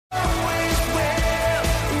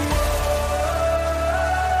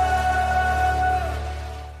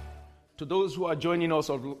To those who are joining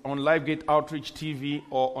us on LiveGate Outreach TV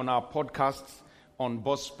or on our podcasts on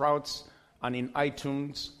Buzzsprouts and in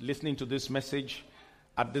iTunes, listening to this message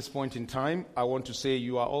at this point in time, I want to say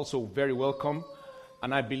you are also very welcome.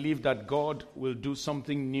 And I believe that God will do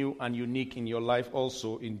something new and unique in your life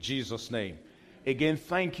also in Jesus' name. Again,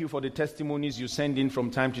 thank you for the testimonies you send in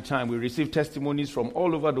from time to time. We receive testimonies from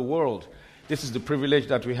all over the world. This is the privilege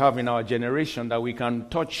that we have in our generation, that we can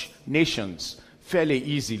touch nations fairly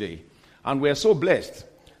easily. And we are so blessed.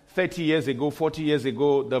 30 years ago, 40 years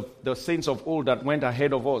ago, the saints of old that went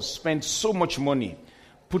ahead of us spent so much money,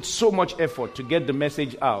 put so much effort to get the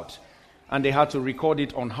message out. And they had to record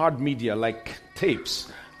it on hard media like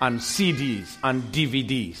tapes and CDs and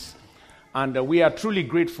DVDs. And we are truly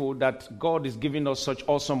grateful that God is giving us such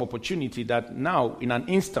awesome opportunity that now, in an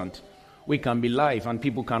instant, we can be live and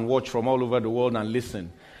people can watch from all over the world and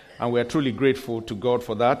listen. And we are truly grateful to God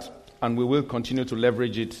for that. And we will continue to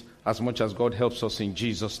leverage it as much as God helps us in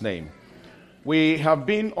Jesus' name. We have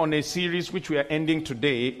been on a series which we are ending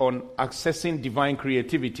today on accessing divine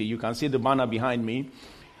creativity. You can see the banner behind me.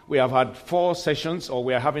 We have had 4 sessions, or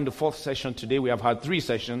we are having the 4th session today. We have had 3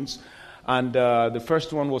 sessions. And the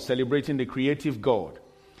first one was celebrating the creative God.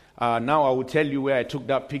 Now I will tell you where I took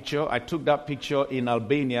that picture. I took that picture in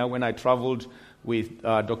Albania when I traveled with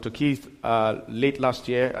Dr. Keith late last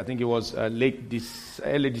year. I think it was early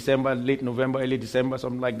December, late November, early December,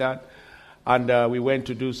 something like that. And we went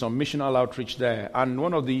to do some missional outreach there. And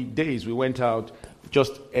one of the days we went out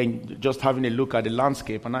just having a look at the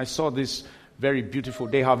landscape. And I saw this very beautiful.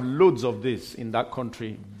 They have loads of this in that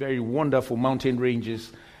country. Very wonderful mountain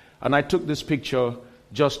ranges. And I took this picture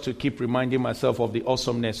just to keep reminding myself of the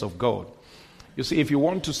awesomeness of God. You see, if you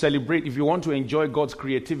want to celebrate, if you want to enjoy God's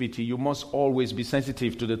creativity, you must always be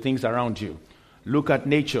sensitive to the things around you. Look at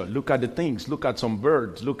nature, look at the things, look at some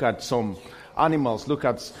birds, look at some animals, look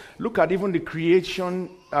at even the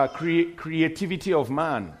creativity of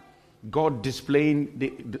man. God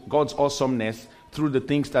displaying God's awesomeness through the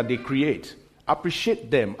things that they create. Appreciate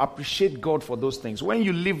them, appreciate God for those things. When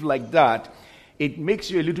you live like that, it makes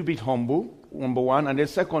you a little bit humble, number one, and then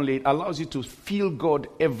secondly, it allows you to feel God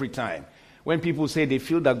every time. When people say they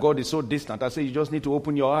feel that God is so distant, I say you just need to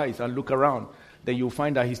open your eyes and look around. Then you'll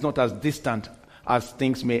find that he's not as distant as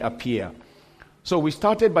things may appear. So we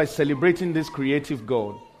started by celebrating this creative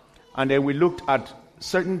God. And then we looked at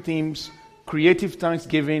certain themes, creative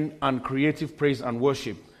thanksgiving and creative praise and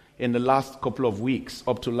worship in the last couple of weeks,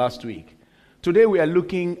 up to last week. Today we are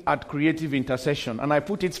looking at creative intercession. And I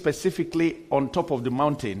put it specifically on top of the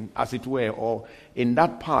mountain, as it were, or in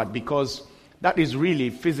that part, because that is really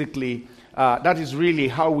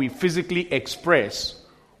how we physically express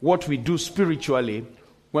what we do spiritually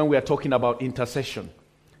when we are talking about intercession.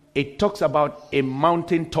 It talks about a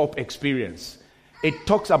mountaintop experience. It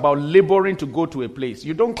talks about laboring to go to a place.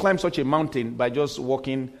 You don't climb such a mountain by just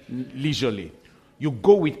walking leisurely. You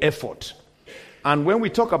go with effort. And when we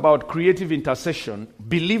talk about creative intercession,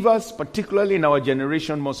 believers, particularly in our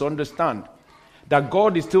generation, must understand that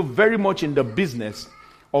God is still very much in the business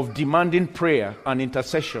of demanding prayer and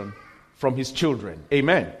intercession from his children.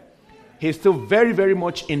 Amen. He's still very, very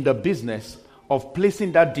much in the business of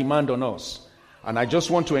placing that demand on us. And I just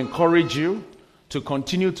want to encourage you to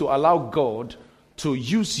continue to allow God to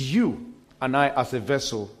use you and I as a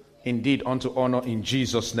vessel, indeed, unto honor in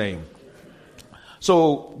Jesus' name.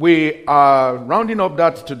 So we are rounding up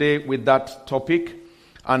that today with that topic.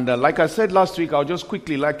 And like I said last week, I'll just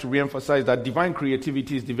quickly like to reemphasize that divine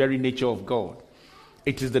creativity is the very nature of God.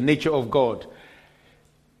 It is the nature of God.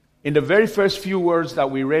 In the very first few words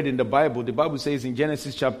that we read in the Bible says in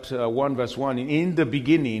Genesis chapter 1 verse 1, in the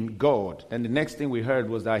beginning, God. And the next thing we heard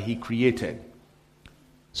was that he created.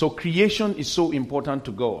 So creation is so important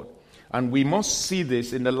to God. And we must see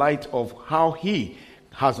this in the light of how he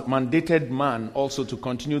has mandated man also to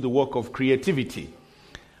continue the work of creativity.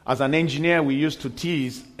 As an engineer, we used to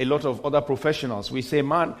tease a lot of other professionals. We say,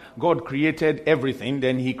 man, God created everything,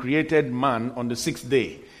 then he created man on the 6th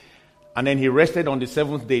day. And then he rested on the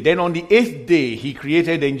 7th day. Then on the 8th day, he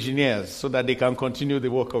created engineers so that they can continue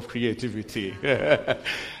the work of creativity.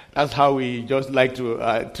 That's how we just like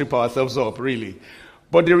to trip ourselves up, really.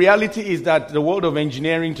 But the reality is that the world of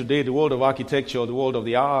engineering today, the world of architecture, the world of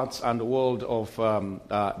the arts, and the world of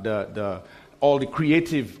all the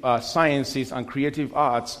creative sciences and creative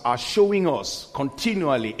arts are showing us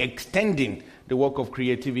continually extending the work of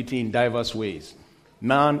creativity in diverse ways.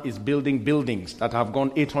 Man is building buildings that have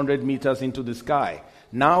gone 800 meters into the sky,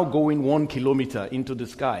 now going 1 kilometer into the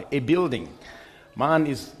sky, a building. Man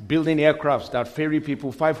is building aircrafts that ferry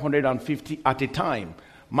people 550 at a time.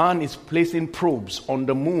 Man is placing probes on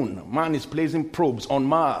the moon. Man is placing probes on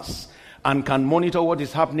Mars. and can monitor what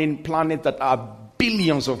is happening on planets that are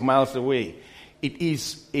billions of miles away. It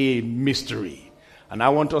is a mystery. And I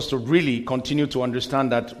want us to really continue to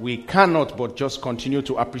understand that we cannot but just continue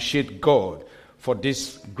to appreciate God for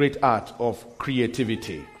this great art of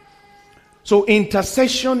creativity. So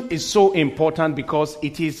intercession is so important because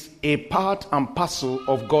it is a part and parcel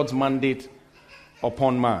of God's mandate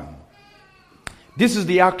upon man. This is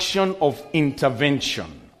the action of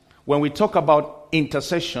intervention. When we talk about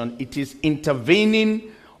intercession, it is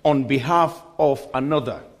intervening on behalf of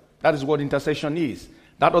another. That is what intercession is.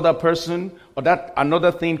 That other person or that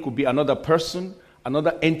another thing could be another person,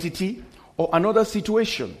 another entity, or another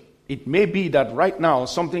situation. It may be that right now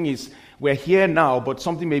we're here now, but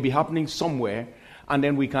something may be happening somewhere, and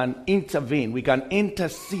then we can intervene, we can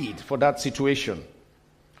intercede for that situation.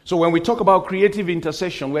 So when we talk about creative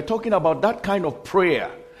intercession, we're talking about that kind of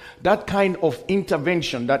prayer, that kind of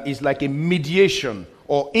intervention that is like a mediation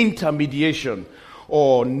or intermediation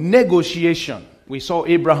or negotiation. We saw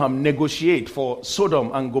Abraham negotiate for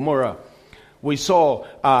Sodom and Gomorrah. We saw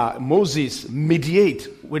Moses mediate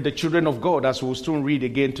with the children of God, as we'll soon read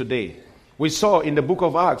again today. We saw in the book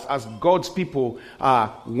of Acts as God's people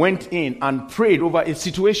went in and prayed over a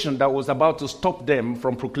situation that was about to stop them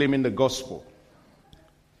from proclaiming the gospel.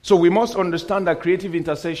 So we must understand that creative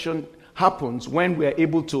intercession happens when we are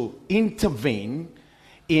able to intervene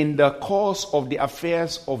in the course of the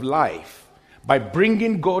affairs of life by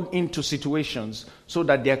bringing God into situations so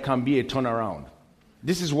that there can be a turnaround.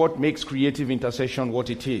 This is what makes creative intercession what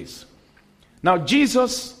it is. Now,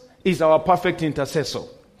 Jesus is our perfect intercessor.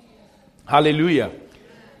 Hallelujah.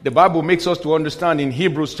 The Bible makes us to understand in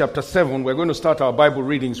Hebrews chapter 7, we're going to start our Bible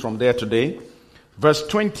readings from there today. Verse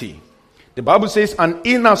 20. The Bible says, and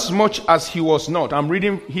inasmuch as he was not, I'm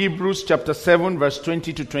reading Hebrews chapter 7, verse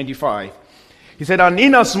 20 to 25. He said, and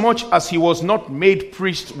inasmuch as he was not made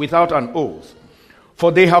priest without an oath,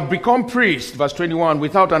 for they have become priests, verse 21,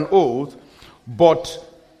 without an oath,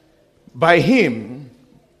 but by him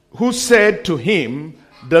who said to him,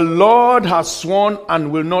 the Lord has sworn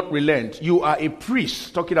and will not relent. You are a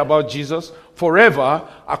priest, talking about Jesus, forever,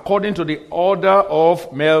 according to the order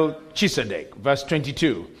of Melchizedek. Verse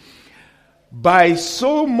 22. By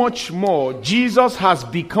so much more, Jesus has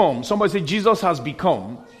become, somebody say, Jesus has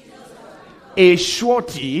become a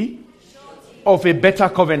surety of a better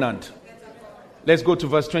covenant. Let's go to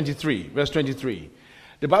verse 23. Verse 23.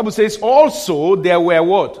 The Bible says, also there were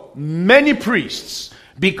what? Many priests,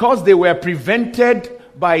 because they were prevented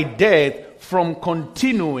by death from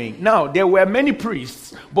continuing. Now, there were many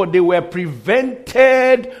priests, but they were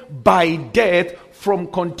prevented by death from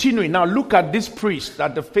continuing. Now, look at this priest,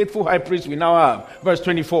 that the faithful high priest we now have. Verse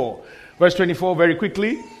 24. Verse 24, very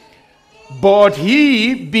quickly. But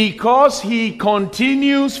he, because he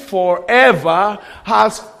continues forever,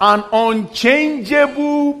 has an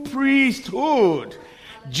unchangeable priesthood.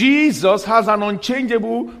 Jesus has an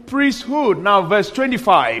unchangeable priesthood. Now, verse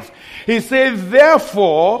 25. He says,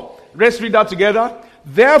 therefore, let's read that together.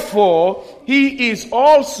 Therefore, he is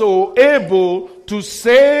also able to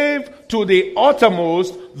save to the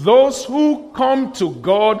uttermost those who come to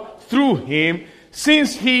God through him,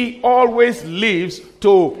 since he always lives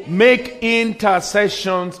to make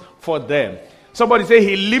intercessions for them. Somebody say,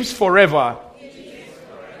 he lives forever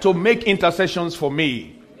to make intercessions for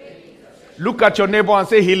me. Look at your neighbor and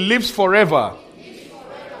say, he lives forever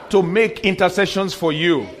to make intercessions for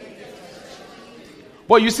you.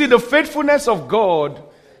 But you see, the faithfulness of God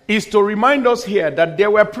is to remind us here that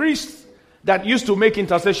there were priests that used to make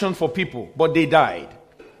intercession for people, but they died.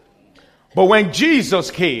 But when Jesus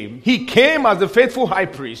came, he came as the faithful high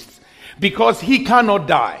priest because he cannot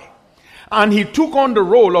die. And he took on the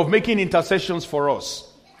role of making intercessions for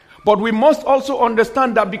us. But we must also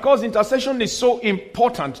understand that because intercession is so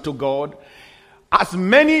important to God, as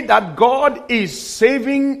many that God is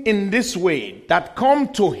saving in this way, that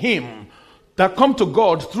come to him, that come to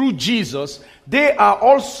God through Jesus, they are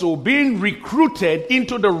also being recruited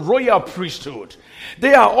into the royal priesthood.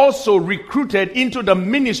 They are also recruited into the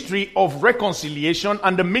ministry of reconciliation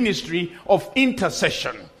and the ministry of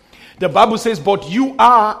intercession. The Bible says, but you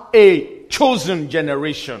are a chosen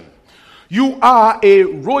generation. You are a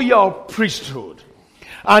royal priesthood.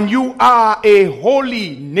 And you are a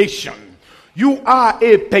holy nation. You are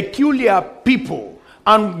a peculiar people.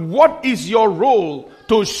 And what is your role?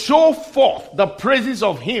 To show forth the praises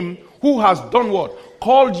of him who has done what?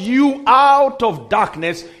 Called you out of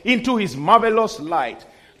darkness into his marvelous light,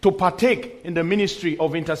 to partake in the ministry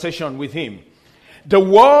of intercession with him. The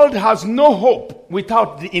world has no hope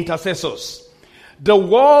without the intercessors. The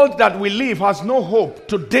world that we live has no hope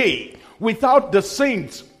today without the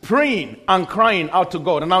saints praying and crying out to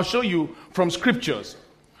God. And I'll show you from scriptures.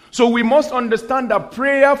 So we must understand that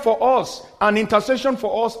prayer for us and intercession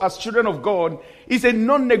for us as children of God is a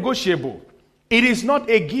non-negotiable. It is not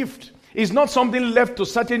a gift. It's not something left to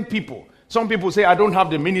certain people. Some people say, I don't have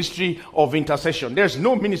the ministry of intercession. There's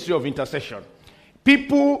no ministry of intercession.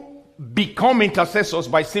 People become intercessors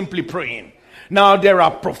by simply praying. Now, there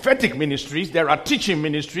are prophetic ministries, there are teaching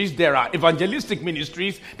ministries, there are evangelistic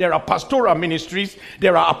ministries, there are pastoral ministries,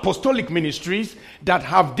 there are apostolic ministries that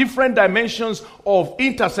have different dimensions of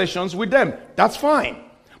intercessions with them. That's fine.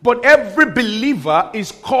 But every believer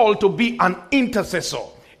is called to be an intercessor,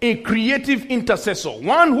 a creative intercessor,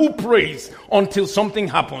 one who prays until something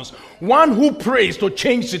happens, one who prays to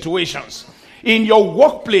change situations. In your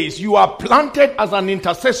workplace, you are planted as an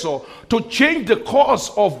intercessor to change the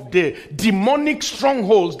course of the demonic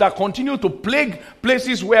strongholds that continue to plague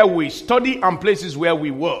places where we study and places where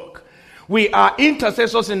we work. We are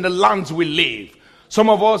intercessors in the lands we live.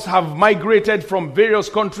 Some of us have migrated from various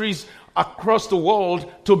countries across the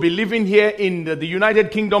world to be living here in the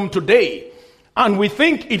United Kingdom today. And we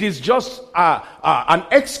think it is just an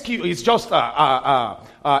excuse, it's just a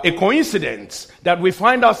coincidence that we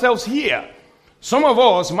find ourselves here. Some of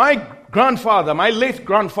us, my late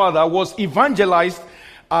grandfather was evangelized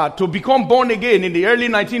to become born again in the early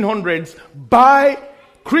 1900s by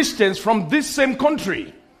Christians from this same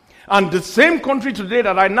country. And the same country today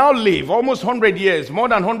that I now live, almost 100 years, more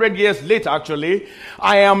than 100 years later actually,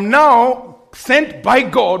 I am now sent by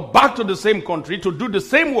God back to the same country to do the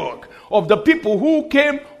same work of the people who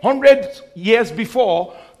came 100 years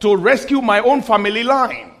before to rescue my own family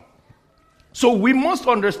line. So we must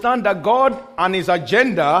understand that God and his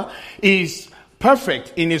agenda is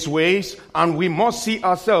perfect in his ways, and we must see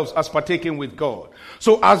ourselves as partaking with God.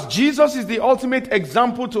 So as Jesus is the ultimate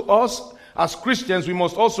example to us as Christians, we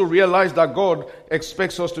must also realize that God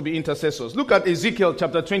expects us to be intercessors. Look at Ezekiel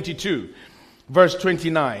chapter 22, verse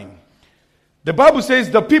 29. The Bible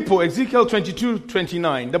says the people, Ezekiel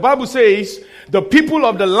 22:29, the Bible says the people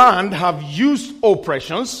of the land have used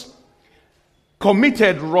oppressions,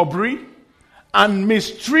 committed robbery, and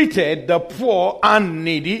mistreated the poor and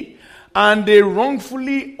needy, and they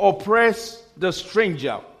wrongfully oppress the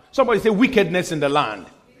stranger. Somebody say wickedness in the land.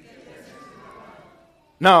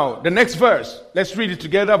 Now, the next verse, let's read it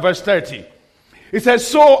together, verse 30. It says,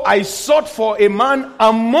 so I sought for a man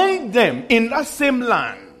among them in that same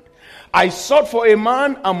land. I sought for a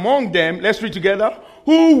man among them, let's read together,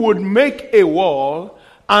 who would make a wall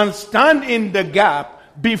and stand in the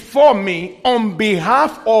gap before me on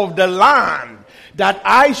behalf of the land, that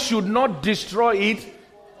I should not destroy it,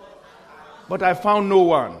 but I found no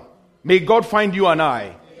one. May God find you and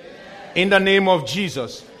I. In the name of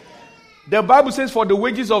Jesus. The Bible says, for the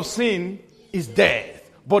wages of sin is death,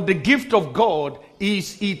 but the gift of God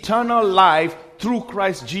is eternal life through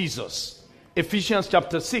Christ Jesus. Ephesians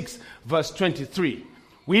chapter 6, verse 23.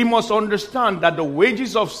 We must understand that the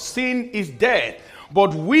wages of sin is death,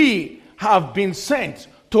 but we have been sent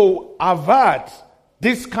to avert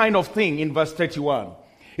this kind of thing in verse 31.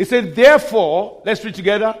 It said, therefore, let's read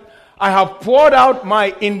together, I have poured out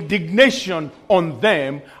my indignation on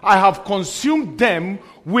them. I have consumed them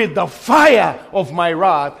with the fire of my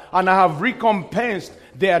wrath, and I have recompensed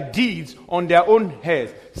their deeds on their own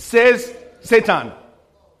heads. Says Satan.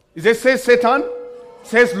 Is it says Satan?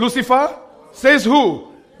 Says Lucifer? Says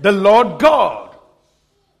who? The Lord God.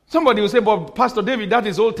 Somebody will say, but Pastor David, that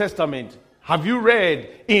is Old Testament. Have you read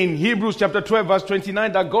in Hebrews chapter 12 verse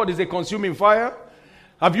 29 that God is a consuming fire?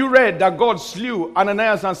 Have you read that God slew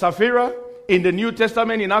Ananias and Sapphira in the New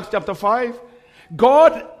Testament in Acts chapter 5?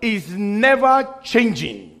 God is never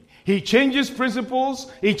changing. He changes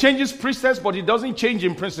principles, he changes precepts, but he doesn't change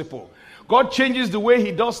in principle. God changes the way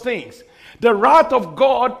he does things. The wrath of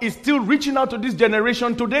God is still reaching out to this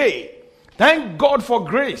generation today. Thank God for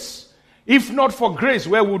grace. If not for grace,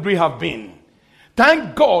 where would we have been?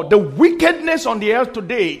 Thank God, the wickedness on the earth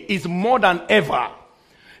today is more than ever.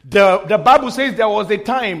 The Bible says there was a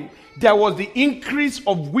time, there was the increase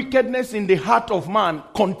of wickedness in the heart of man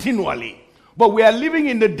continually. But we are living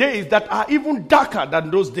in the days that are even darker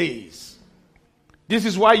than those days. This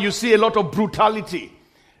is why you see a lot of brutality,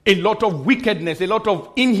 a lot of wickedness, a lot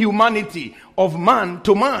of inhumanity of man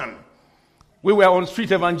to man. We were on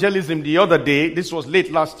street evangelism the other day. This was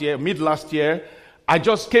mid last year. I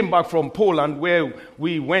just came back from Poland, where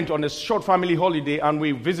we went on a short family holiday and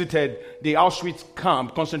we visited the Auschwitz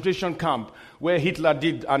camp, concentration camp, where Hitler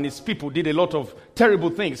did and his people did a lot of terrible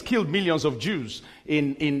things, killed millions of Jews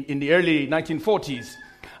in the early 1940s.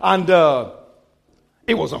 And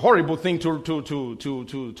it was a horrible thing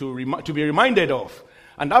to be reminded of.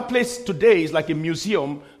 And that place today is like a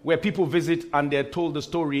museum where people visit and they're told the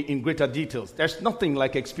story in greater details. There's nothing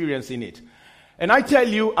like experiencing it. And I tell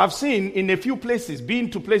you, I've seen in a few places,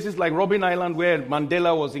 been to places like Robben Island where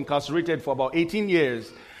Mandela was incarcerated for about 18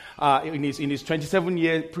 years in his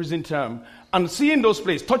 27-year prison term. And seeing those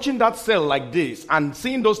places, touching that cell like this and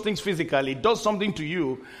seeing those things physically does something to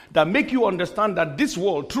you that make you understand that this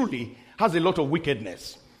world truly has a lot of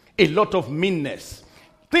wickedness, a lot of meanness.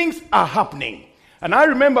 Things are happening. And I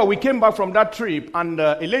remember we came back from that trip and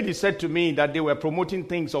a lady said to me that they were promoting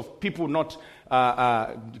things of people not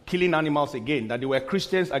killing animals again, that they were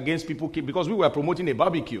Christians against people because we were promoting a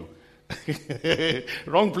barbecue.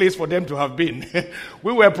 Wrong place for them to have been.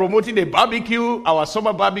 We were promoting a barbecue, our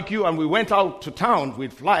summer barbecue, and we went out to town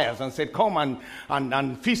with flyers and said, come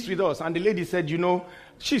and feast with us. And the lady said, you know,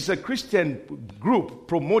 she's a Christian group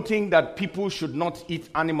promoting that people should not eat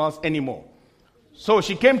animals anymore. So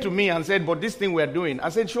she came to me and said, but this thing we're doing. I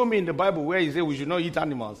said, show me in the Bible where he said we should not eat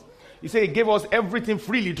animals. He said he gave us everything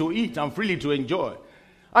freely to eat and freely to enjoy.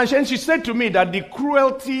 And then she said to me that the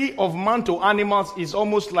cruelty of man to animals is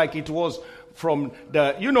almost like it was from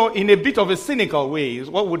the, you know, in a bit of a cynical way, is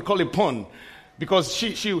what we'd call a pun. Because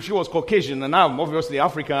she was Caucasian and I'm obviously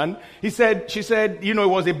African. She said, you know, it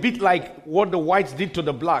was a bit like what the whites did to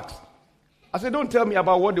the blacks. I said, don't tell me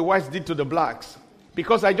about what the whites did to the blacks.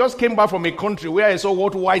 Because I just came back from a country where I saw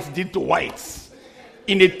what whites did to whites.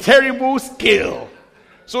 In a terrible scale.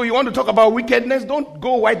 So you want to talk about wickedness? Don't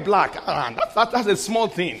go white-black. That's a small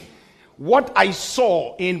thing. What I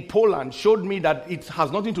saw in Poland showed me that it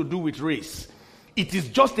has nothing to do with race. It is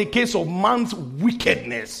just a case of man's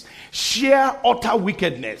wickedness. Sheer, utter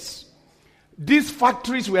wickedness. These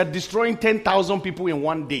factories were destroying 10,000 people in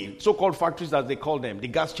one day. So-called factories as they call them, the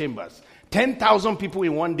gas chambers. 10,000 people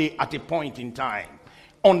in one day at a point in time.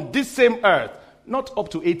 On this same earth, not up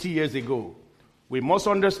to 80 years ago. We must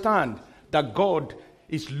understand that God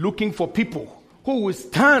is looking for people who will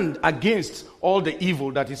stand against all the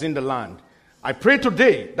evil that is in the land. I pray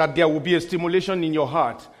today that there will be a stimulation in your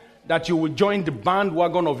heart, that you will join the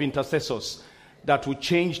bandwagon of intercessors that will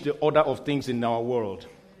change the order of things in our world.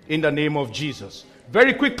 In the name of Jesus.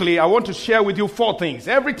 Very quickly, I want to share with you 4 things.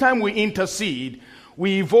 Every time we intercede,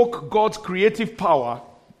 we evoke God's creative power.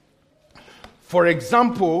 For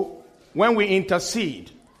example, when we intercede,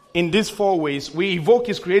 in these 4 ways, we evoke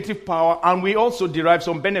his creative power and we also derive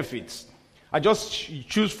some benefits. I just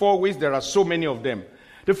choose 4 ways. There are so many of them.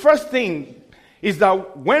 The first thing is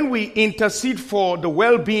that when we intercede for the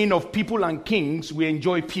well-being of people and kings, we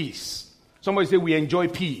enjoy peace. Somebody say we enjoy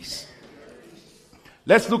peace.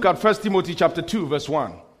 Let's look at 1 Timothy chapter 2 verse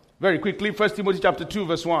 1. Very quickly, 1 Timothy chapter 2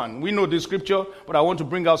 verse 1. We know this scripture, but I want to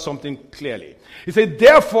bring out something clearly. It says,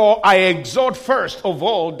 therefore I exhort first of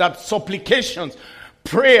all that supplications,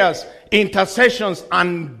 prayers, intercessions,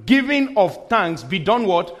 and giving of thanks be done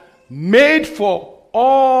what? Made for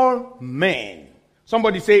all men.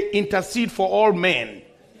 Somebody say, intercede for all men.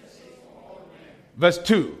 Verse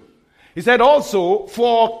 2. He said also,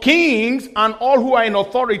 for kings and all who are in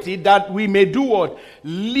authority, that we may do what?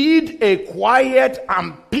 Lead a quiet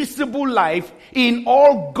and peaceable life in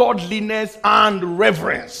all godliness and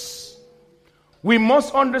reverence. We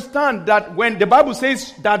must understand that when the Bible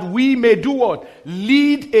says that we may do what?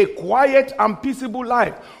 Lead a quiet and peaceable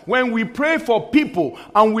life. When we pray for people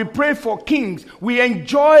and we pray for kings, we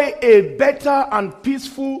enjoy a better and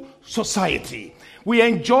peaceful society. We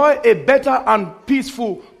enjoy a better and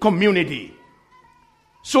peaceful community.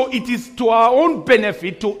 So it is to our own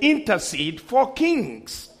benefit to intercede for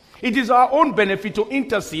kings. It is our own benefit to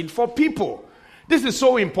intercede for people. This is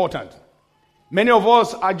so important. Many of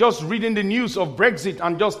us are just reading the news of Brexit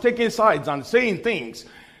and just taking sides and saying things.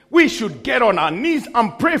 We should get on our knees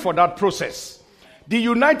and pray for that process. The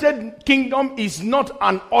United Kingdom is not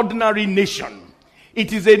an ordinary nation.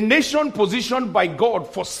 It is a nation positioned by God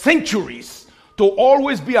for centuries to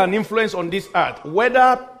always be an influence on this earth,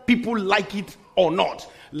 whether people like it or not.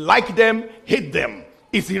 Like them, hate them,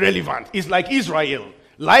 it's irrelevant. It's like Israel.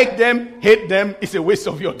 Like them, hate them, it's a waste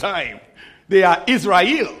of your time. They are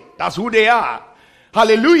Israel. That's who they are.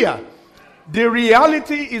 Hallelujah. The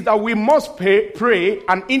reality is that we must pray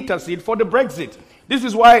and intercede for the Brexit. This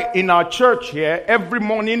is why in our church here, every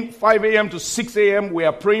morning, 5 a.m. to 6 a.m., we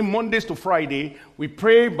are praying Mondays to Friday. We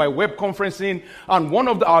pray by web conferencing. And one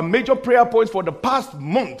of our major prayer points for the past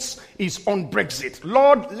months is on Brexit.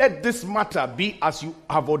 Lord, let this matter be as you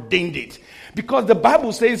have ordained it. Because the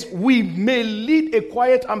Bible says we may lead a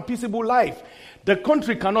quiet and peaceable life. The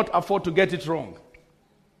country cannot afford to get it wrong.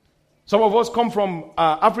 Some of us come from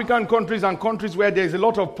African countries and countries where there is a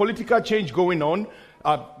lot of political change going on.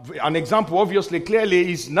 An example, obviously,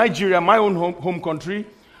 clearly, is Nigeria, my own home country,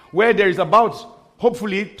 where there is about,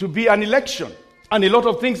 hopefully, to be an election. And a lot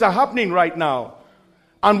of things are happening right now.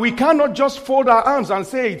 And we cannot just fold our arms and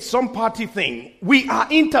say it's some party thing. We are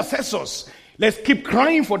intercessors. Let's keep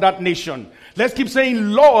crying for that nation. Let's keep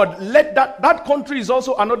saying, Lord, let that country is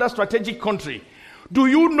also another strategic country. Do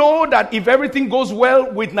you know that if everything goes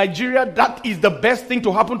well with Nigeria, that is the best thing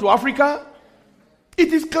to happen to Africa?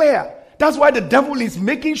 It is clear. That's why the devil is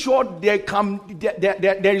making sure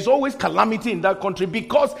there is always calamity in that country,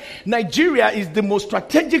 because Nigeria is the most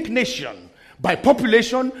strategic nation by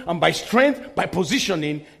population and by strength, by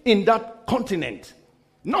positioning in that continent.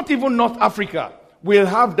 Not even North Africa will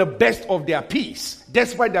have the best of their peace,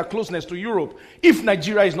 despite their closeness to Europe, if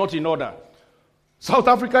Nigeria is not in order. South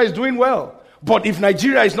Africa is doing well, but if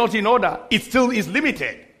Nigeria is not in order, it still is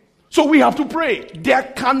limited. So we have to pray. There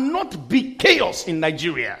cannot be chaos in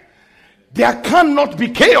Nigeria. There cannot be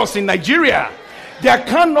chaos in Nigeria. There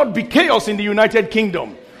cannot be chaos in the United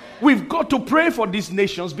Kingdom. We've got to pray for these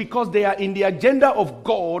nations because they are in the agenda of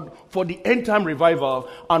God for the end time revival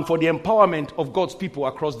and for the empowerment of God's people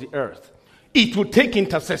across the earth. It will take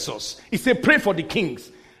intercessors. He said, pray for the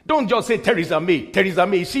kings. Don't just say Theresa May. Theresa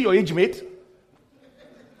May, is she your age mate?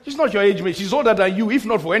 She's not your age mate. She's older than you, if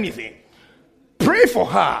not for anything. Pray for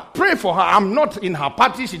her. Pray for her. I'm not in her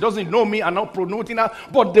party. She doesn't know me. I'm not promoting her.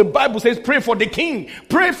 But the Bible says pray for the king.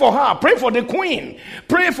 Pray for her. Pray for the queen.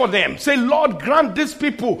 Pray for them. Say, Lord, grant these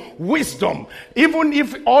people wisdom. Even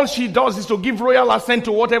if all she does is to give royal assent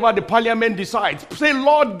to whatever the parliament decides. Say,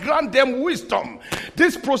 Lord, grant them wisdom.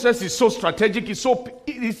 This process is so strategic.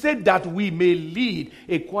 It said that we may lead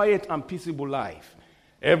a quiet and peaceable life.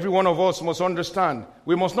 Every one of us must understand.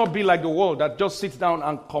 We must not be like the world that just sits down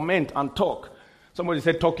and comment and talk. Somebody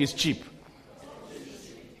said talk is cheap.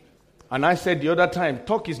 And I said the other time,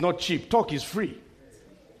 talk is not cheap. Talk is free.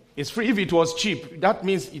 It's free. If it was cheap, that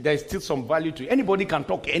means there's still some value to it. Anybody can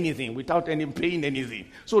talk anything without paying anything.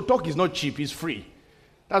 So talk is not cheap. It's free.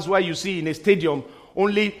 That's why you see in a stadium,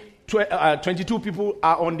 only 22 people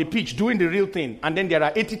are on the pitch doing the real thing. And then there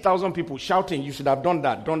are 80,000 people shouting, you should have done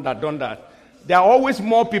that, done that, done that. There are always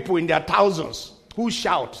more people in their thousands who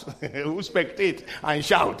shout, who spectate and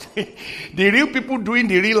shout. The real people doing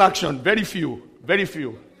the real action, very few, very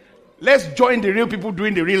few. Let's join the real people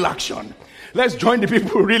doing the real action. Let's join the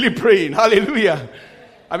people really praying. Hallelujah.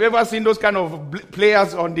 Have you ever seen those kind of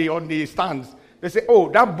players on the stands? They say, oh,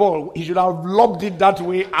 that ball, he should have lobbed it that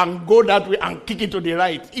way and go that way and kick it to the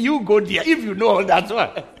right. You go there. If you know all that,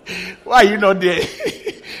 why are you not there?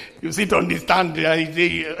 You sit on the stand there.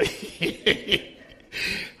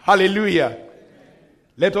 Hallelujah.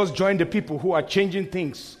 Let us join the people who are changing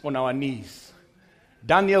things on our knees.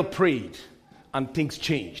 Daniel prayed and things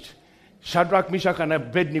changed. Shadrach, Meshach, and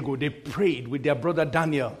Abednego, they prayed with their brother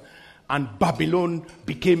Daniel, and Babylon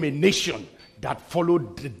became a nation that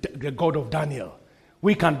followed the God of Daniel.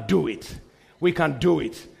 We can do it. We can do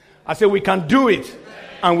it. I say we can do it,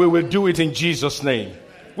 and we will do it in Jesus' name.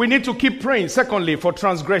 We need to keep praying, secondly, for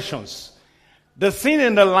transgressions. The sin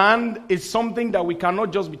in the land is something that we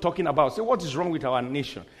cannot just be talking about. Say, what is wrong with our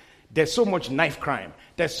nation? There's so much knife crime.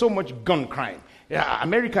 There's so much gun crime.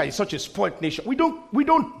 America is such a spoiled nation. We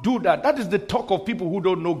don't do that. That is the talk of people who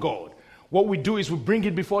don't know God. What we do is we bring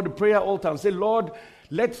it before the prayer altar and say, Lord,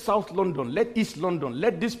 let South London, let East London,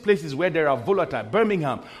 let these places where there are volatile,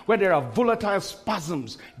 Birmingham, where there are volatile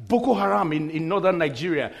spasms, Boko Haram in northern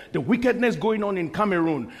Nigeria, the wickedness going on in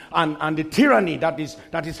Cameroon, and the tyranny that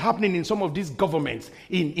is happening in some of these governments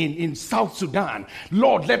in South Sudan.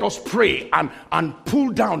 Lord, let us pray and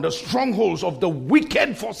pull down the strongholds of the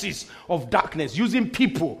wicked forces of darkness, using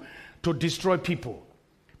people to destroy people.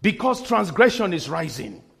 Because transgression is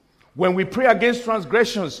rising. When we pray against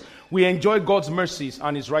transgressions, we enjoy God's mercies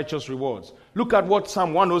and his righteous rewards. Look at what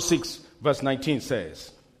Psalm 106 verse 19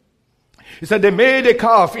 says. He said, they made a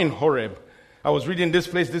calf in Horeb. I was reading this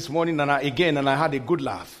place this morning and I had a good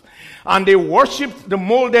laugh. And they worshipped the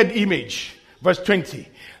molded image. Verse 20.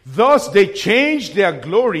 Thus they changed their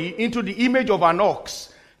glory into the image of an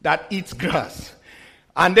ox that eats grass.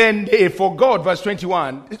 And then they forgot, verse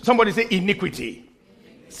 21. Somebody say iniquity.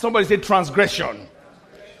 Somebody say transgression.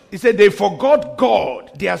 He said they forgot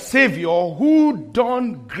God, their Savior, who had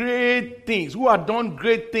done great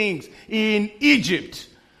things in Egypt.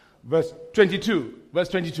 Verse 22.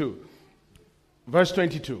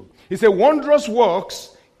 He said, wondrous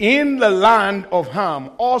works in the land of Ham,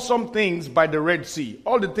 awesome things by the Red Sea.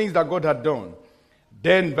 All the things that God had done.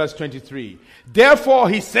 Then verse 23. Therefore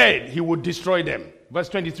he said he would destroy them. Verse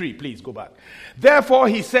 23, please go back. Therefore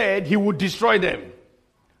he said he would destroy them.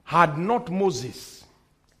 Had not Moses,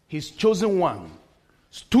 his chosen one,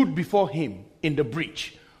 stood before him in the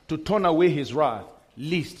breach to turn away his wrath,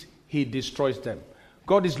 lest he destroys them.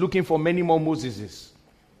 God is looking for many more Moseses.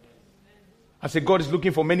 I said, God is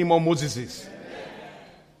looking for many more Moseses.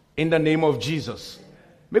 In the name of Jesus.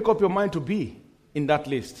 Make up your mind to be in that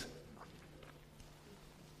list.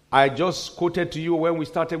 I just quoted to you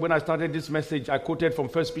when I started this message, I quoted from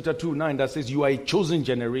 1 Peter 2:9 that says, you are a chosen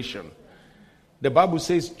generation. The Bible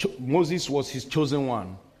says Moses was his chosen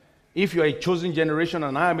one. If you are a chosen generation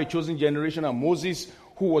and I am a chosen generation, and Moses,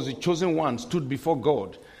 who was a chosen one, stood before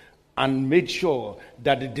God and made sure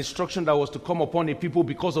that the destruction that was to come upon a people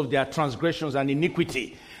because of their transgressions and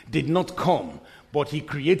iniquity did not come, but he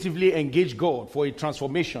creatively engaged God for a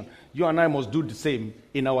transformation. You and I must do the same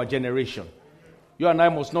in our generation. You and I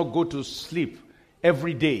must not go to sleep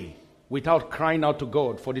every day without crying out to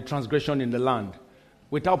God for the transgression in the land,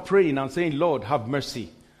 without praying and saying, Lord, have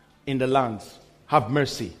mercy in the lands. Have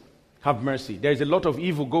mercy. Have mercy. There is a lot of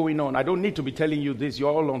evil going on. I don't need to be telling you this.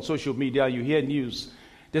 You're all on social media. You hear news.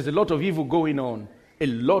 There's a lot of evil going on. A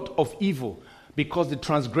lot of evil. Because the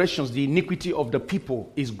transgressions, the iniquity of the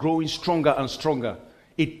people is growing stronger and stronger.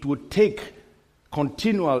 It would take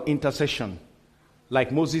continual intercession.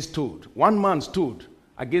 Like Moses stood. One man stood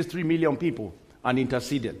against 3 million people and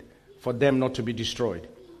interceded for them not to be destroyed.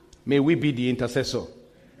 May we be the intercessor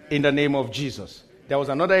in the name of Jesus. There was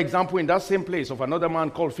another example in that same place of another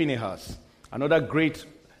man called Phinehas, another great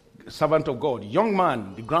servant of God, young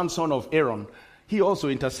man, the grandson of Aaron. He also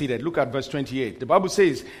interceded. Look at verse 28. The Bible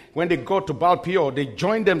says when they got to Baal Peor, they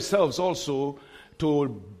joined themselves also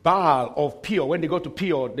to Baal of Peor. When they got to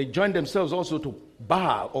Peor, they joined themselves also to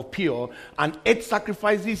Baal of Peor and ate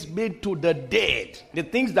sacrifices made to the dead, the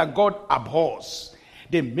things that God abhors.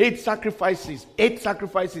 They made sacrifices, ate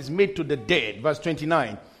sacrifices made to the dead. Verse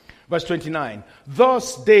 29. Verse 29.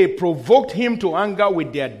 Thus they provoked him to anger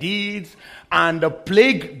with their deeds, and a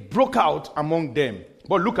plague broke out among them.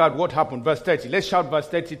 But look at what happened. Verse 30. Let's shout verse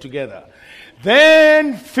 30 together.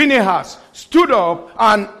 Then Phinehas stood up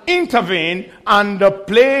and intervened, and the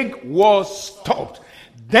plague was stopped.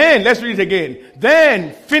 Then, let's read it again.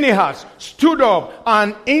 Then Phinehas stood up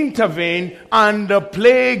and intervened, and the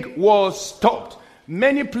plague was stopped.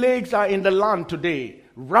 Many plagues are in the land today,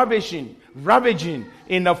 ravaging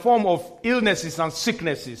in the form of illnesses and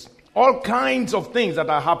sicknesses. All kinds of things that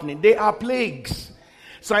are happening. They are plagues.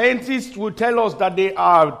 Scientists will tell us that they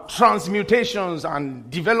are transmutations and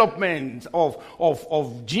development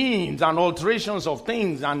of genes and alterations of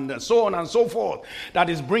things and so on and so forth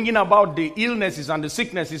that is bringing about the illnesses and the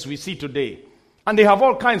sicknesses we see today. And they have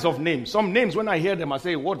all kinds of names. Some names, when I hear them, I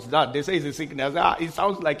say, what's that? They say it's a sickness. It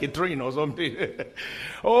sounds like a train or something.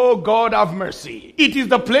 Oh, God have mercy. It is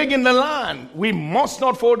the plague in the land. We must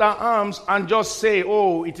not fold our arms and just say,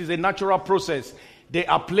 oh, it is a natural process. They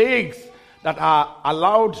are plagues that are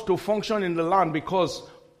allowed to function in the land because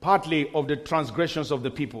partly of the transgressions of the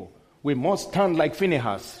people. We must stand like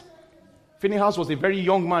Phinehas. Phinehas was a very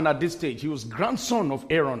young man at this stage. He was grandson of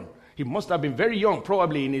Aaron. He must have been very young,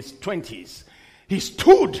 probably in his 20s. He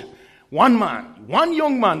stood, one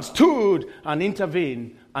young man stood and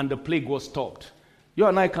intervened, and the plague was stopped. You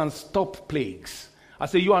and I can stop plagues. I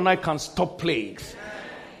say you and I can stop plagues.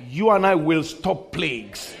 You and I will stop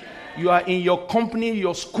plagues. You are in your company,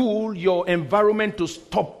 your school, your environment to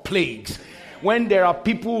stop plagues. When there are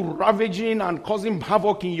people ravaging and causing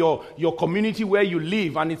havoc in your community where you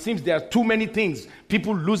live, and it seems there are too many things,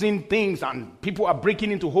 people losing things, and people are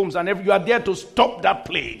breaking into homes, and you are there to stop that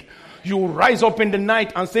plague. You rise up in the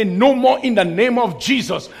night and say, no more in the name of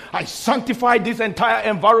Jesus. I sanctify this entire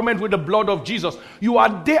environment with the blood of Jesus. You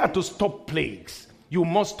are there to stop plagues. You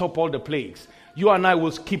must stop all the plagues. You and I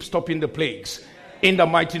will keep stopping the plagues. In the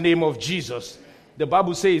mighty name of Jesus. The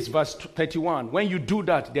Bible says, verse 31, when you do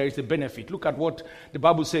that, there is a benefit. Look at what the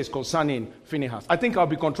Bible says concerning Phinehas. I think I'll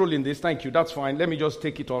be controlling this. Thank you. That's fine. Let me just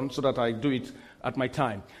take it on so that I do it at my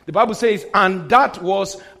time. The Bible says, and that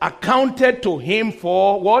was accounted to him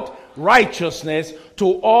for what? Righteousness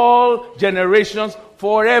to all generations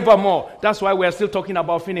forevermore. That's why we're still talking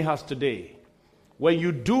about Phinehas today. When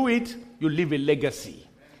you do it, you leave a legacy.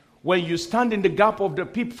 When you stand in the gap of the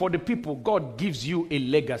people for the people, God gives you a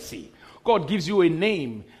legacy. God gives you a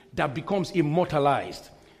name that becomes immortalized.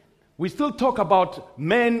 We still talk about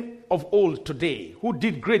men of old today who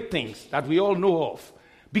did great things that we all know of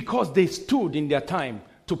because they stood in their time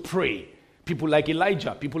to pray. People like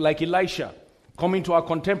Elijah, people like Elisha. Coming to our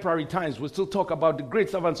contemporary times, we still talk about the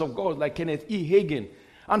great servants of God like Kenneth E. Hagin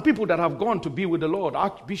and people that have gone to be with the Lord,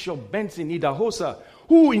 Archbishop Benson Idahosa,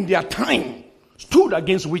 who in their time stood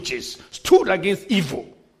against witches, stood against evil,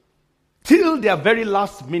 till their very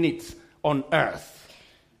last minutes on earth.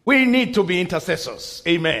 We need to be intercessors.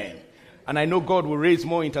 Amen. And I know God will raise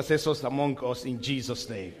more intercessors among us in Jesus'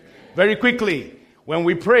 name. Very quickly, when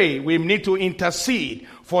we pray, we need to intercede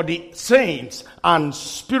for the saints and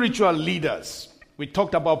spiritual leaders. We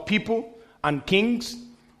talked about people and kings.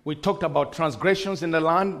 We talked about transgressions in the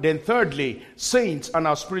land. Then thirdly, saints and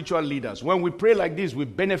our spiritual leaders. When we pray like this, we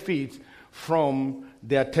benefit from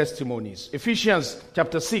their testimonies. Ephesians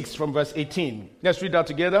chapter 6 from verse 18. Let's read that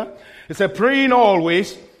together. It says, praying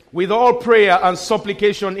always with all prayer and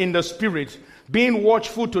supplication in the Spirit, being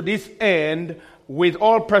watchful to this end with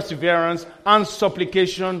all perseverance and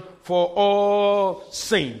supplication for all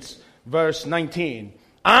saints. Verse 19.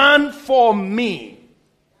 And for me,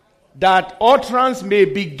 that utterance may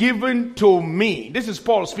be given to me. This is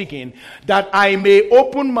Paul speaking. That I may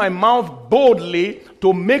open my mouth boldly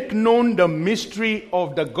to make known the mystery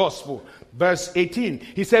of the gospel. Verse 18.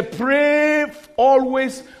 He said, pray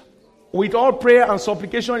always with all prayer and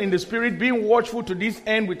supplication in the Spirit, being watchful to this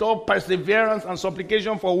end with all perseverance and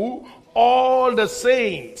supplication for who? All the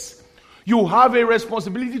saints. You have a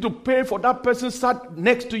responsibility to pray for that person sat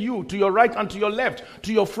next to you, to your right and to your left,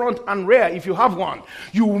 to your front and rear if you have one.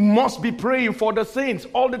 You must be praying for the saints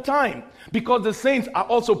all the time because the saints are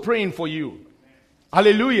also praying for you.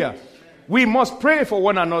 Hallelujah. We must pray for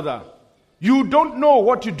one another. You don't know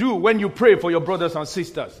what you do when you pray for your brothers and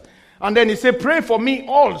sisters. And then he said, pray for me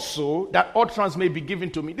also that utterance may be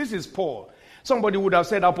given to me. This is Paul. Somebody would have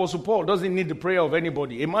said, Apostle Paul doesn't need the prayer of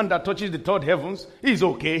anybody. A man that touches the third heavens, he's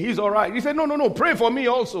okay, he's all right. He said, no, pray for me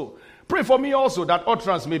also. Pray for me also that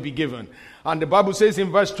utterance may be given. And the Bible says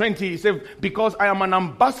in verse 20, he said, because I am an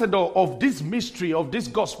ambassador of this mystery, of this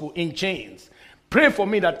gospel in chains. Pray for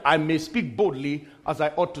me that I may speak boldly as I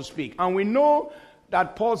ought to speak. And we know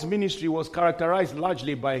that Paul's ministry was characterized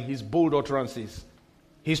largely by his bold utterances.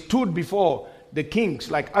 He stood before the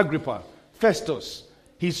kings like Agrippa, Festus.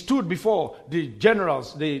 He stood before the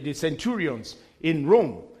generals, the centurions in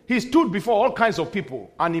Rome. He stood before all kinds of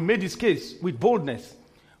people and he made his case with boldness.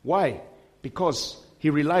 Why? Because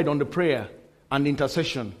he relied on the prayer and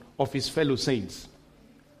intercession of his fellow saints.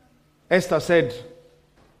 Esther said,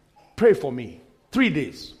 pray for me. 3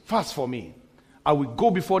 days, fast for me. I will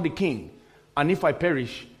go before the king, and if I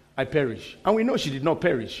perish, I perish. And we know she did not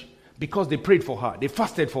perish because they prayed for her. They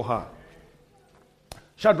fasted for her.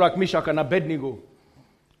 Shadrach, Meshach, and Abednego,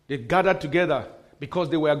 they gathered together because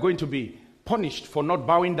they were going to be punished for not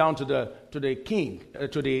bowing down to the king,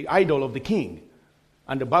 to the idol of the king.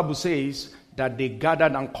 And the Bible says that they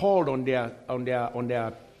gathered and called on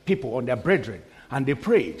their people, on their brethren, and they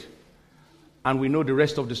prayed. And we know the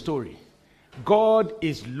rest of the story. God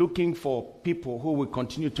is looking for people who will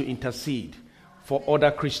continue to intercede for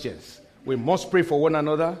other Christians. We must pray for one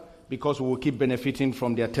another because we will keep benefiting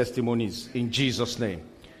from their testimonies in Jesus' name.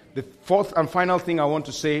 The fourth and final thing I want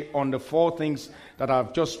to say on the 4 things that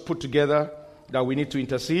I've just put together that we need to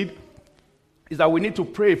intercede is that we need to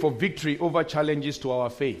pray for victory over challenges to our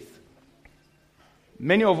faith.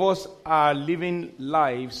 Many of us are living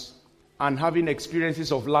lives and having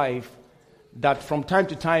experiences of life that from time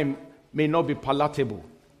to time may not be palatable.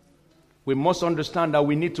 We must understand that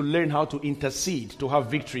we need to learn how to intercede to have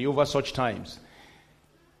victory over such times.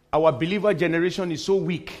 Our believer generation is so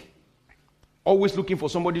weak. Always looking for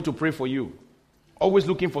somebody to pray for you. Always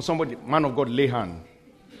looking for somebody. Man of God, lay hand.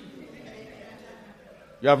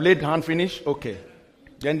 You have laid hand, finish? Okay.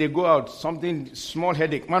 Then they go out. Something, small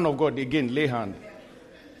headache. Man of God, again, lay hand.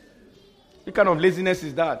 What kind of laziness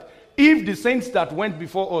is that? If the saints that went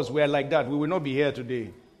before us were like that, we will not be here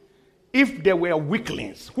today. If there were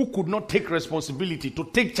weaklings who could not take responsibility to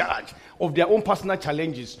take charge of their own personal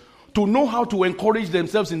challenges, to know how to encourage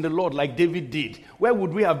themselves in the Lord like David did, where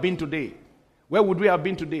would we have been today? Where would we have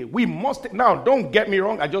been today? We must, now don't get me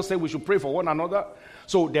wrong, I just said we should pray for one another.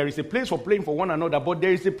 So there is a place for praying for one another, but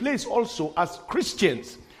there is a place also as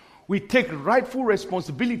Christians. We take rightful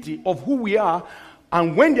responsibility of who we are,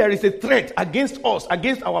 and when there is a threat against us,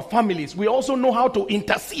 against our families, we also know how to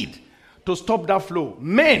intercede to stop that flow.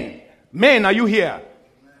 Men, are you here?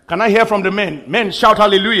 Can I hear from the men? Men, shout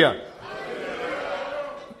hallelujah.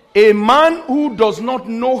 A man who does not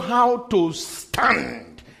know how to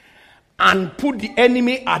stand and put the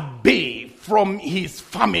enemy at bay from his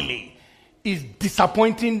family is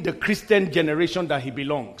disappointing the Christian generation that he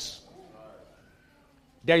belongs.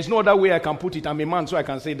 There is no other way I can put it. I'm a man, so I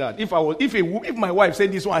can say that. If my wife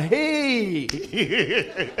said this one, hey,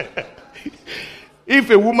 if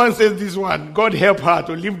a woman says this one, God help her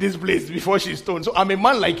to leave this place before she's stoned. So I'm a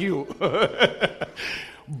man like you.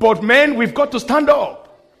 But men, we've got to stand up.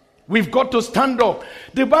 We've got to stand up.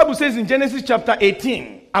 The Bible says in Genesis chapter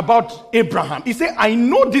 18, about Abraham. He said, I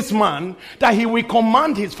know this man, that he will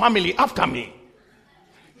command his family after me.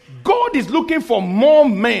 God is looking for more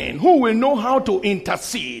men who will know how to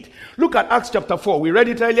intercede. Look at Acts chapter 4. We read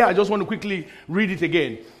it earlier. I just want to quickly read it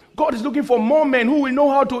again. God is looking for more men who will know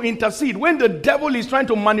how to intercede. When the devil is trying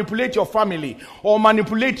to manipulate your family or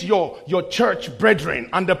manipulate your church brethren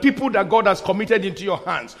and the people that God has committed into your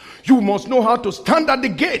hands, you must know how to stand at the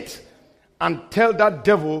gate and tell that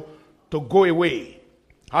devil to go away.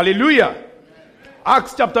 Hallelujah.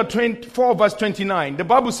 Acts chapter 24 verse 29. The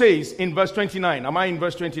Bible says in verse 29. Am I in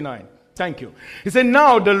verse 29? Thank you. He said,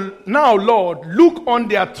 Now Lord, look on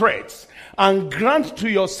their threats and grant to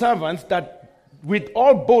your servants that with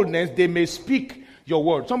all boldness they may speak your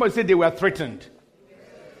word. Somebody said they were threatened.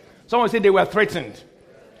 Someone said they were threatened.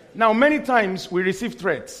 Now many times we receive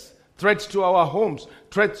threats. Threats to our homes.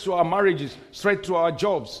 Threats to our marriages. Threats to our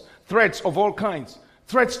jobs. Threats of all kinds.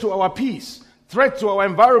 Threats to our peace. Threats to our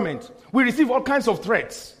environment. We receive all kinds of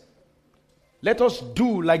threats. Let us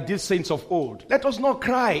do like these saints of old. Let us not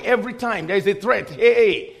cry every time there is a threat.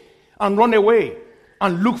 Hey, and run away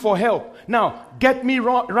and look for help. Now, get me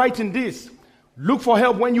right in this. Look for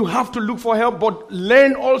help when you have to look for help, but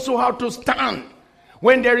learn also how to stand.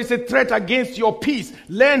 When there is a threat against your peace,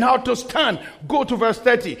 learn how to stand. Go to verse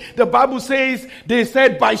 30. The Bible says, they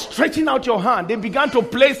said, by stretching out your hand, they began to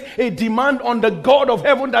place a demand on the God of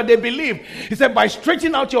heaven that they believed. He said, by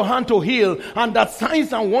stretching out your hand to heal, and that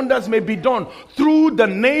signs and wonders may be done through the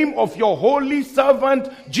name of your holy servant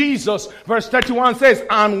Jesus. Verse 31 says,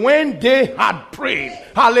 and when they had prayed,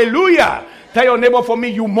 hallelujah. Tell your neighbor, for me,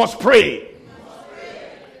 you must pray.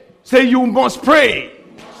 Say, you must pray.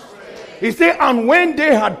 He said, and when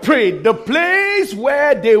they had prayed, the place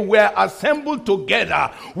where they were assembled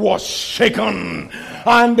together was shaken.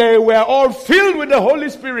 And they were all filled with the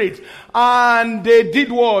Holy Spirit. And they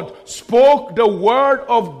did what? Spoke the word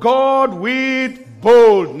of God with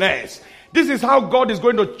boldness. This is how God is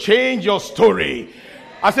going to change your story.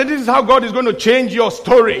 I said, this is how God is going to change your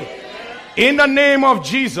story. In the name of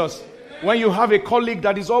Jesus. When you have a colleague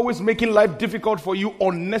that is always making life difficult for you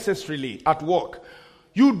unnecessarily at work,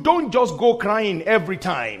 you don't just go crying every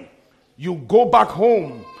time. You go back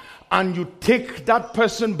home and you take that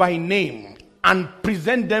person by name and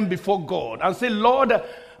present them before God and say, Lord,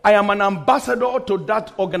 I am an ambassador to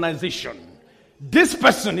that organization. This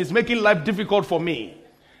person is making life difficult for me.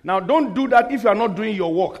 Now, don't do that if you are not doing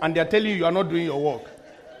your work and they are telling you are not doing your work.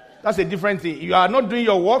 That's a different thing. You are not doing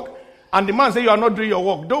your work and the man says you are not doing your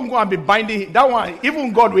work. Don't go and be binding. That one,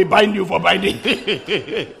 even God will bind you for binding.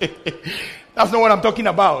 That's not what I'm talking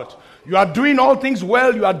about. You are doing all things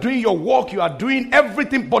well. You are doing your work. You are doing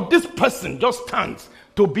everything. But this person just stands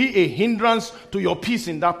to be a hindrance to your peace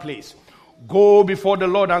in that place. Go before the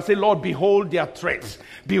Lord and say, Lord, behold their threats.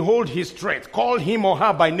 Behold his threat. Call him or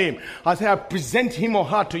her by name. I say, I present him or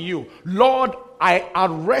her to you. Lord, I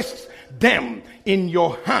arrest them in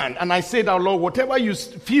your hand. And I say that, Lord, whatever you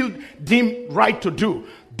feel deemed right to do,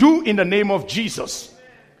 do in the name of Jesus.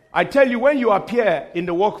 I tell you, when you appear in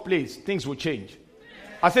the workplace, things will change.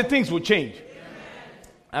 I said things will change.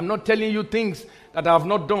 I'm not telling you things that I have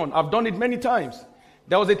not done. I've done it many times.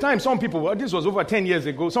 There was a time some people, this was over 10 years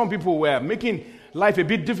ago, some people were making life a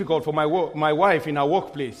bit difficult for my wife in her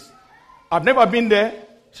workplace. I've never been there.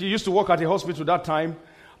 She used to work at a hospital that time.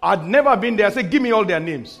 I'd never been there. I said, give me all their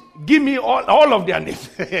names. Give me all of their names.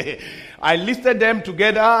 I listed them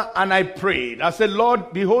together and I prayed. I said,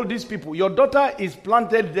 Lord, behold these people. Your daughter is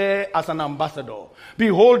planted there as an ambassador.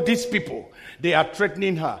 Behold these people. They are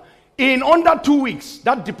threatening her. In under 2 weeks,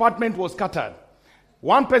 that department was scattered.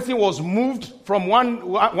 One person was moved from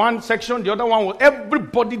one section. The other one was,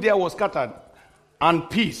 everybody there was scattered. And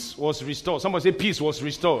peace was restored. Somebody say peace was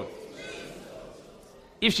restored.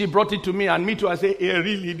 If she brought it to me and me too, I say, hey,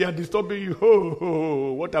 really, they are disturbing you.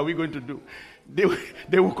 What are we going to do?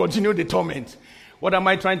 They will continue the torment. What am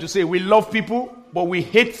I trying to say? We love people, but we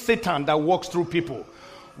hate Satan that walks through people.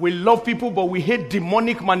 We love people, but we hate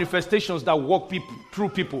demonic manifestations that walk through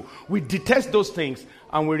people. We detest those things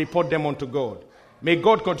and we report them unto God. May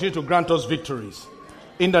God continue to grant us victories.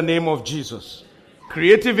 In the name of Jesus.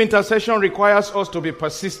 Creative intercession requires us to be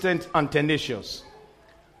persistent and tenacious.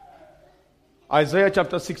 Isaiah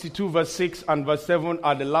chapter 62 verse 6 and verse 7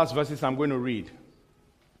 are the last verses I'm going to read.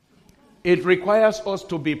 It requires us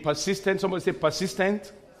to be persistent. Somebody say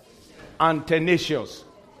persistent and tenacious.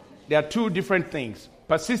 There are two different things.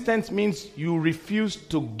 Persistence means you refuse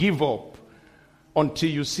to give up until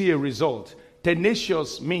you see a result.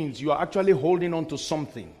 Tenacious means you are actually holding on to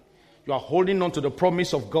something. You are holding on to the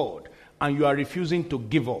promise of God and you are refusing to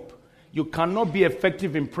give up. You cannot be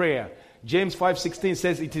effective in prayer. James 5:16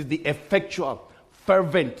 says it is the effectual,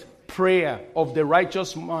 fervent prayer of the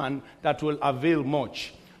righteous man that will avail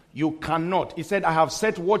much. You cannot. He said, I have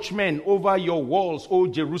set watchmen over your walls, O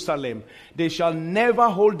Jerusalem. They shall never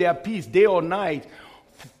hold their peace day or night.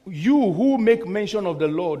 You who make mention of the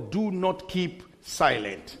Lord, do not keep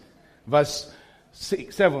silent. Verse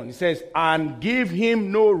 7, it says, and give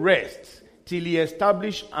him no rest till he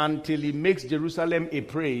establish and till he makes Jerusalem a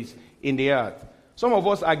praise in the earth. Some of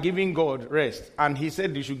us are giving God rest, and he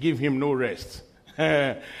said you should give him no rest.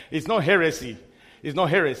 It's not heresy. It's not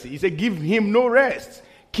heresy. He said give him no rest.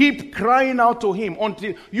 Keep crying out to him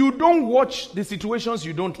until you don't watch the situations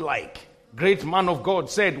you don't like. Great man of God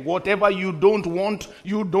said, whatever you don't want,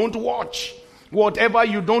 you don't watch. Whatever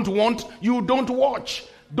you don't want, you don't watch.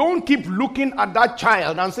 Don't keep looking at that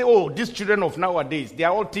child and say, oh, these children of nowadays, they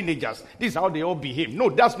are all teenagers. This is how they all behave. No,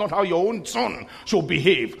 that's not how your own son should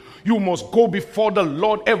behave. You must go before the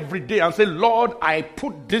Lord every day and say, Lord, I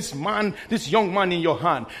put this man, this young man in your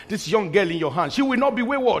hand, this young girl in your hand. She will not be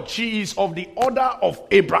wayward. She is of the order of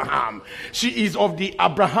Abraham. She is of the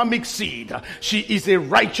Abrahamic seed. She is a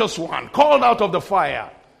righteous one, called out of the fire.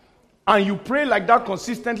 And you pray like that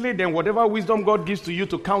consistently, then whatever wisdom God gives to you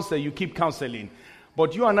to counsel, you keep counseling.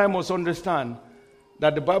 But you and I must understand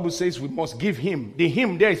that the Bible says we must give him. The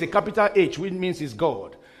him there is a capital H, which means is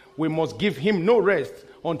God. We must give him no rest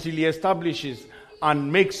until he establishes and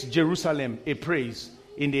makes Jerusalem a praise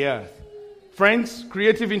in the earth. Friends,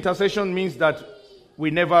 creative intercession means that we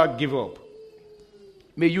never give up.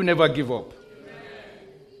 May you never give up. Amen.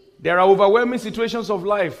 There are overwhelming situations of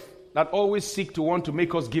life that always seek to want to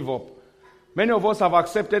make us give up. Many of us have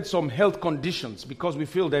accepted some health conditions because we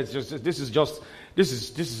feel that this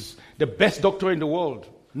is the best doctor in the world,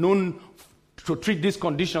 known to treat these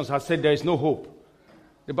conditions, has said there is no hope.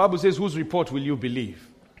 The Bible says, whose report will you believe?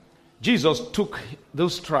 Jesus took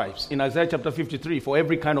those stripes in Isaiah chapter 53 for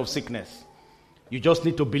every kind of sickness. You just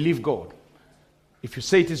need to believe God. If you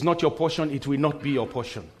say it is not your portion, it will not be your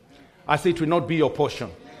portion. I say it will not be your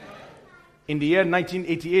portion. In the year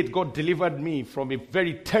 1988, God delivered me from a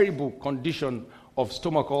very terrible condition of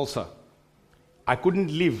stomach ulcer. I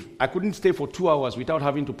couldn't live. I couldn't stay for 2 hours without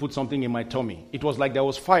having to put something in my tummy. It was like there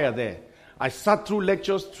was fire there. I sat through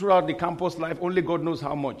lectures throughout the campus life. Only God knows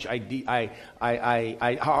how much I did. How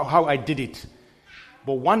I did it.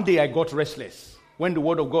 But one day I got restless when the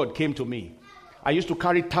word of God came to me. I used to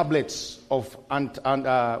carry tablets of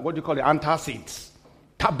antacids.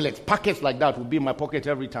 Tablets, packets like that would be in my pocket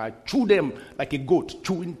every time. Chew them like a goat,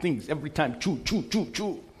 chewing things every time. Chew.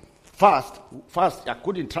 Fast. I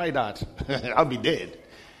couldn't try that. I'll be dead.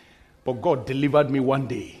 But God delivered me one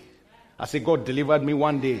day. I say, God delivered me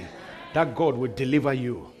one day. That God will deliver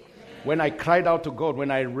you. When I cried out to God,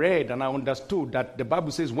 when I read and I understood that the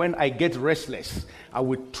Bible says, when I get restless, I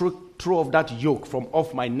will throw off that yoke from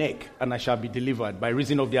off my neck and I shall be delivered by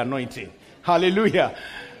reason of the anointing. Hallelujah.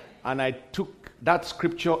 And I took that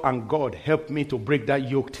scripture and God helped me to break that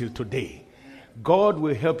yoke till today. God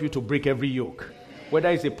will help you to break every yoke. Whether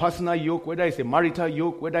it's a personal yoke, whether it's a marital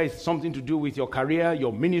yoke, whether it's something to do with your career,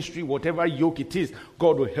 your ministry, whatever yoke it is,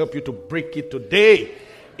 God will help you to break it today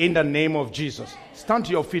in the name of Jesus. Stand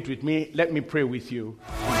to your feet with me. Let me pray with you.